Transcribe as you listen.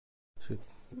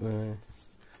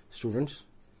Students,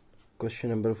 question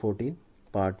number 14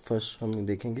 part first हम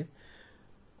देखेंगे,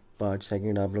 part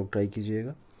second आप लोग ट्राई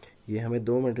कीजिएगा। ये हमें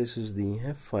दो मैट्रिसेस दी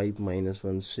हैं 5 -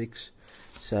 1 6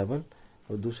 7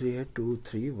 और दूसरी है 2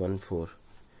 3 1 4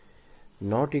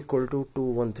 नॉट इक्वल टू 2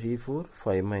 1 3 4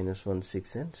 5 - 1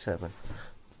 6 एंड 7।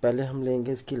 पहले हम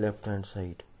लेंगे इसकी left hand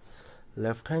side.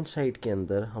 Left hand side के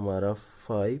अंदर हमारा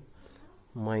 5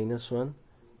 - 1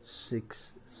 6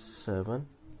 7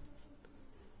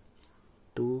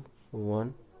 2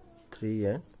 1 3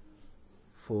 एंड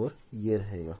 4 ये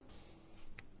रहेगा।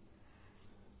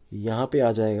 यहाँ पे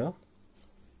आ जाएगा,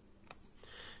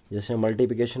 जैसे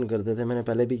मल्टीप्लिकेशन करते थे, मैंने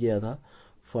पहले भी किया था,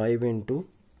 5 ×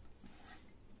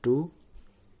 2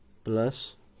 प्लस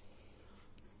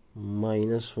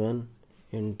 -1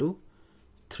 ×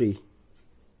 3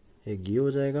 एक ये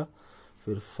हो जाएगा।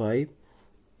 फिर 5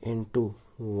 ×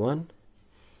 1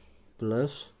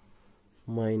 प्लस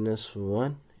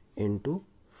 -1 ×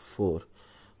 4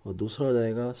 और दूसरा हो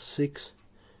जाएगा 6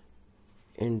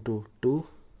 × 2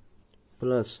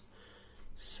 प्लस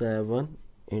 7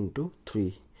 ×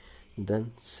 3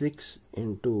 देन 6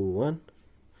 × 1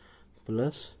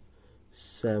 प्लस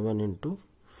 7 ×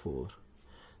 4।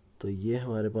 तो ये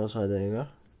हमारे पास आ जाएगा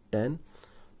 10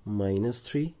 -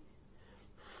 3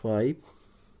 5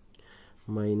 -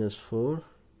 4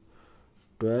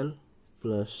 12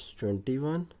 प्लस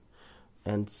 21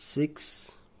 एंड 6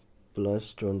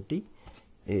 प्लस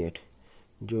 28,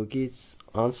 जो कि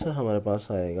आंसर हमारे पास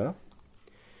आएगा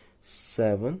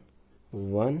 7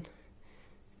 1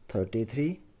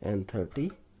 33 एंड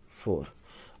 34।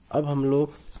 अब हम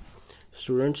लोग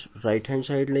स्टूडेंट्स राइट हैंड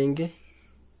साइड लेंगे।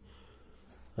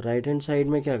 राइट हैंड साइड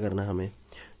में क्या करना है, हमें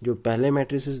जो पहले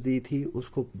मैट्रिसेस दी थी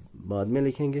उसको बाद में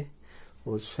लिखेंगे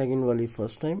और सेकंड वाली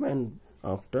first time, and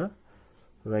after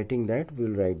writing that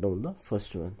we'll write down the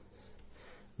first one.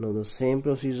 Now the same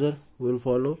procedure will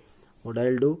follow. What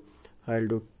I'll do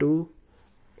 2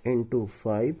 ×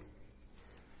 5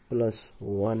 plus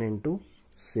 1 ×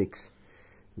 6,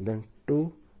 then 2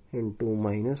 ×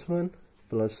 -1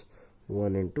 plus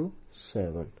 1 ×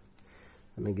 7,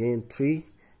 and again 3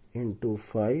 ×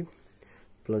 5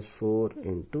 plus 4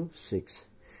 × 6,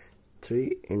 3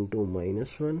 ×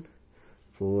 -1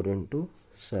 4 ×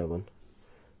 7,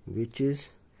 which is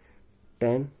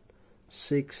 10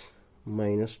 6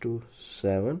 - 2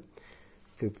 7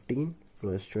 15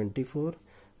 plus 24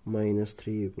 minus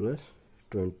 3 plus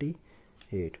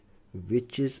 28,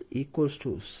 which is equals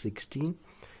to 16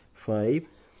 5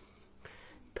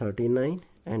 39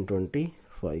 and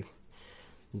 25.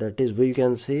 That is, we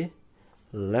can say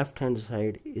left hand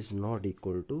side is not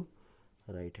equal to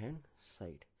right hand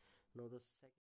side. Now the